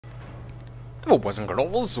Hello boys and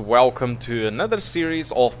girls, welcome to another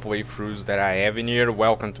series of playthroughs that I have in here.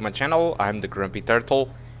 Welcome to my channel, I'm the Grumpy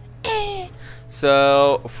Turtle.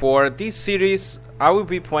 So, for this series, I will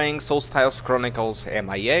be playing Solstice Chronicles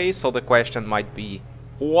MIA, so the question might be,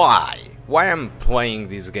 why? Why I'm playing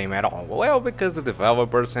this game at all? Well, because the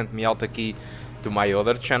developer sent me out a key to my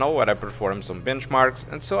other channel where I perform some benchmarks,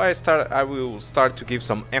 and so I will start to give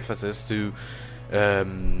some emphasis to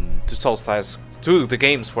Solstice, to the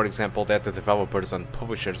games, for example, that the developers and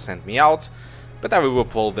publishers sent me out, but I will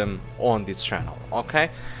upload them on this channel, okay?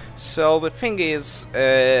 So the thing is,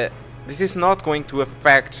 this is not going to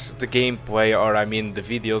affect the gameplay, or I mean the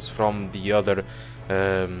videos from the other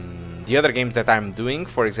games that I'm doing,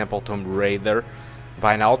 for example Tomb Raider,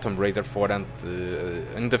 by now Tomb Raider 4 and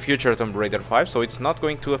in the future Tomb Raider 5, so it's not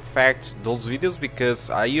going to affect those videos because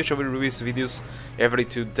I usually release videos every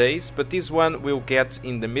 2 days, but this one will get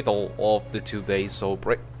in the middle of the 2 days, so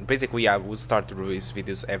basically I will start to release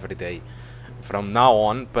videos every day from now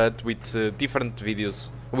on, but with different videos,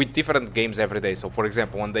 with different games every day. So for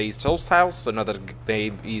example, one day is Solstice, another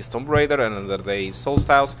day is Tomb Raider, another day is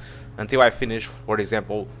Solstice, until I finish, for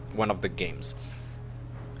example, one of the games.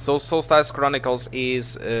 So Solstice Chronicles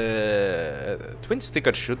is a twin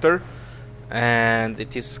sticker shooter, and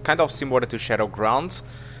it is kind of similar to Shadowgrounds,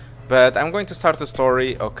 but I'm going to start the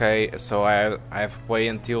story. Okay, so I have played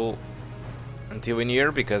until in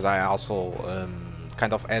here because I also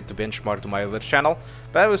kind of add the benchmark to my other channel,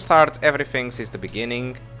 but I will start everything since the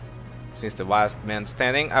beginning, since the last man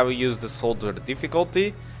standing. I will use the soldier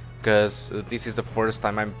difficulty because this is the first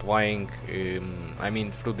time I'm playing, I mean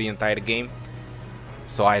through the entire game.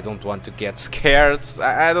 So I don't want to get scared.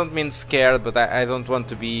 I don't mean scared, but I don't want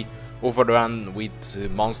to be overrun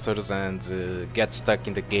with monsters and get stuck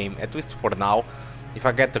in the game, at least for now. If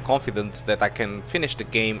I get the confidence that I can finish the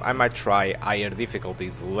game, I might try higher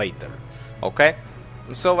difficulties later. Okay?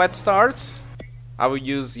 So let's start. I will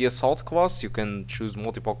use the assault class. You can choose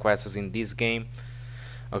multiple classes in this game.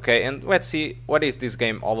 Okay, and let's see what is this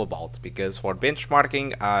game all about, because for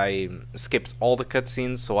benchmarking I skipped all the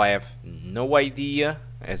cutscenes, so I have no idea,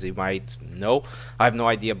 as you might know. I have no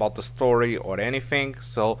idea about the story or anything,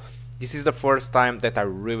 so this is the first time that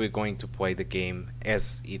I'm really going to play the game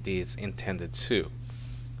as it is intended to.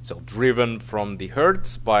 So, driven from the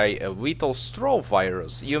herds by a lethal straw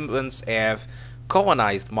virus, humans have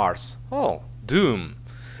colonized Mars. Oh, doom!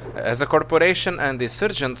 As a corporation and the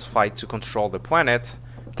insurgents fight to control the planet,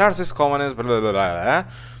 Tarsus colonies, blah, blah, blah, blah.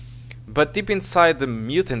 But deep inside the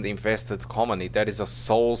mutant-infested colony, there is a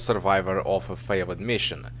sole survivor of a failed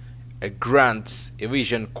mission. A Grand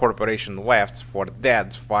Elysian corporation left for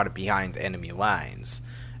dead far behind enemy lines.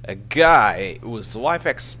 A guy whose life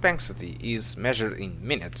expectancy is measured in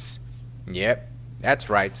minutes. Yep, that's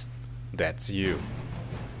right. That's you.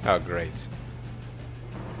 Oh, great.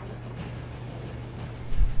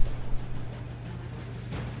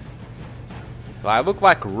 So I look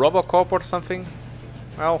like Robocop or something?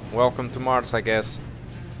 Well, welcome to Mars, I guess.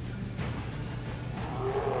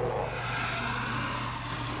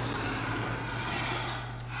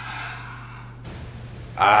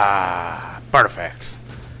 Ah, perfect.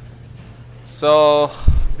 So,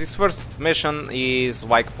 this first mission is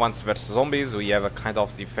like Plants vs Zombies. We have a kind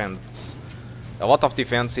of defense, a lot of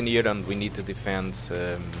defense in here, and we need to defend,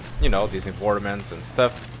 you know, these informants and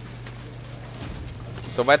stuff.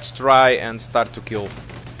 So let's try and start to kill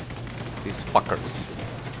these fuckers.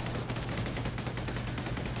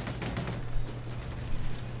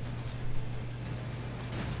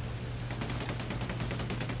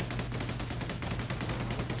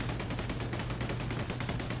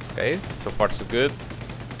 Okay, so far so good.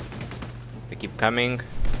 They keep coming.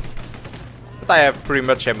 But I have pretty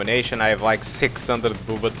much ammunition. I have like 600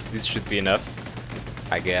 bullets. This should be enough,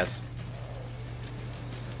 I guess.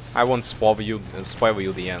 I won't spoil you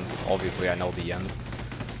the end. Obviously, I know the end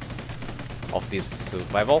of this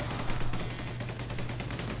level.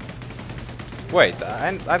 Wait,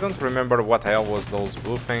 I don't remember what hell was those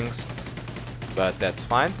blue things, but that's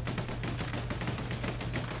fine.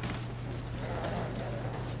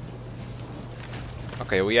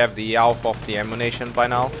 Okay, we have the half of the ammunition by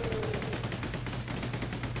now.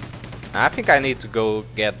 I think I need to go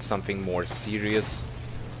get something more serious.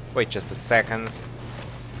 Wait just a second.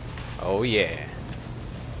 Oh yeah,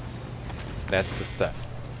 that's the stuff.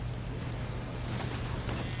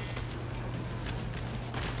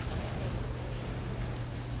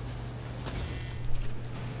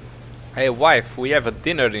 Hey wife, we have a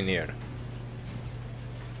dinner in here.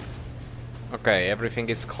 Okay, everything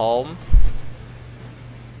is calm.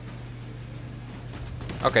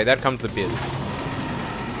 Okay, there comes the beast.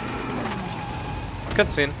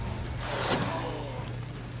 Cutscene.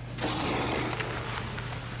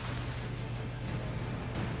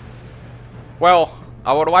 Well,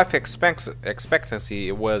 our life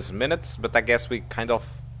expectancy was minutes, but I guess we kind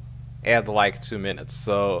of had like 2 minutes,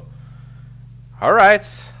 so...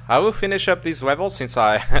 Alright, I will finish up this level since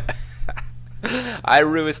I... I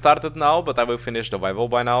really started now, but I will finish the level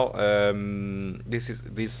by now.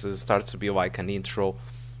 This starts to be like an intro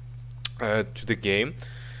to the game.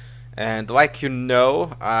 And like you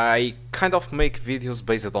know, I kind of make videos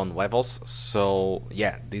based on levels, so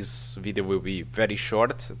yeah, this video will be very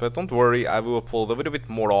short, but don't worry, I will upload a little bit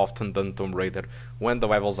more often than Tomb Raider when the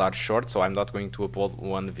levels are short, so I'm not going to upload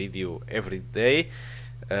one video every day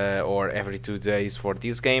or every 2 days for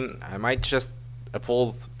this game. I might just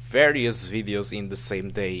upload various videos in the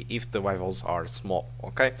same day if the levels are small,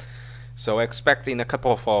 okay? So expect in a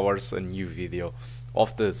couple of hours a new video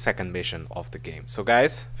of the second mission of the game. So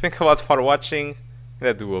guys, thanks a lot for watching, and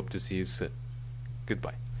I do hope to see you soon.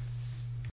 Goodbye.